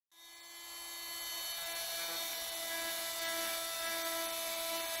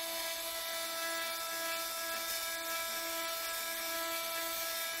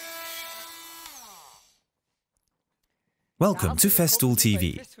Welcome to Festool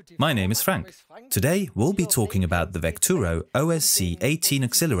TV. My name is Frank. Today we'll be talking about the Vecturo OSC 18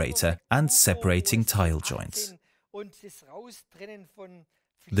 accelerator and separating tile joints.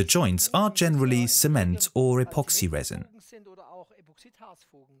 The joints are generally cement or epoxy resin.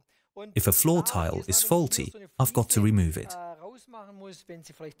 If a floor tile is faulty, I've got to remove it.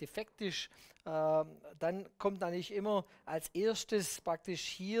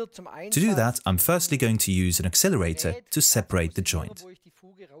 To do that, I'm firstly going to use an accelerator to separate the joint.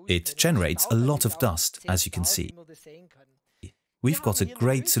 It generates a lot of dust, as you can see. We've got a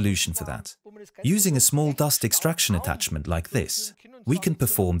great solution for that. Using a small dust extraction attachment like this, we can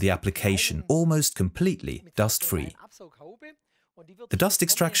perform the application almost completely dust-free. The dust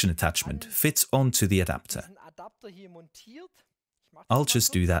extraction attachment fits onto the adapter. I'll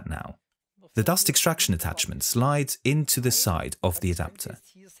just do that now. The dust extraction attachment slides into the side of the adapter.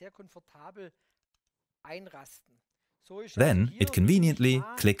 Then it conveniently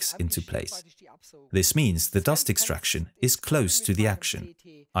clicks into place. This means the dust extraction is close to the action.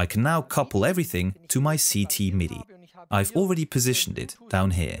 I can now couple everything to my CT MIDI. I've already positioned it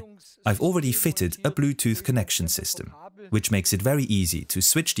down here. I've already fitted a Bluetooth connection system, which makes it very easy to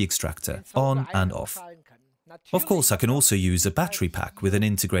switch the extractor on and off. Of course, I can also use a battery pack with an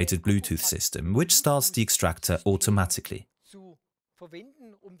integrated Bluetooth system, which starts the extractor automatically.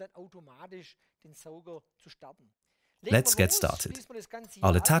 Let's get started.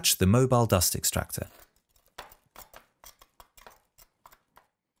 I'll attach the mobile dust extractor.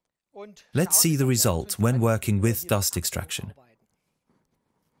 Let's see the result when working with dust extraction.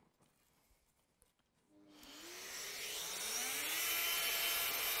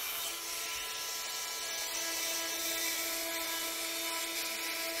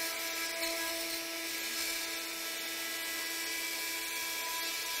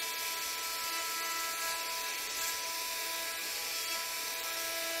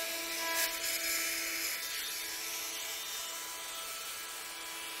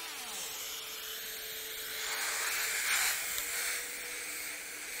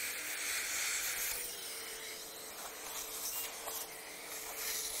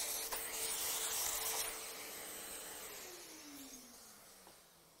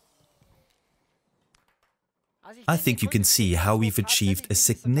 I think you can see how we've achieved a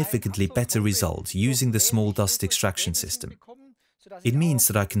significantly better result using the small dust extraction system. It means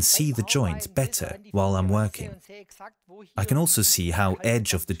that I can see the joint better while I'm working. I can also see how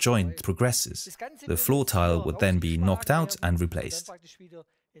edge of the joint progresses. The floor tile would then be knocked out and replaced.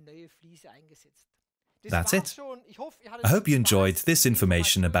 That's it. I hope you enjoyed this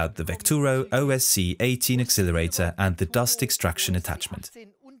information about the Vecturo OSC 18 accelerator and the dust extraction attachment.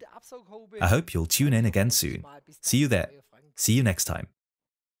 I hope you'll tune in again soon. See you there. See you next time.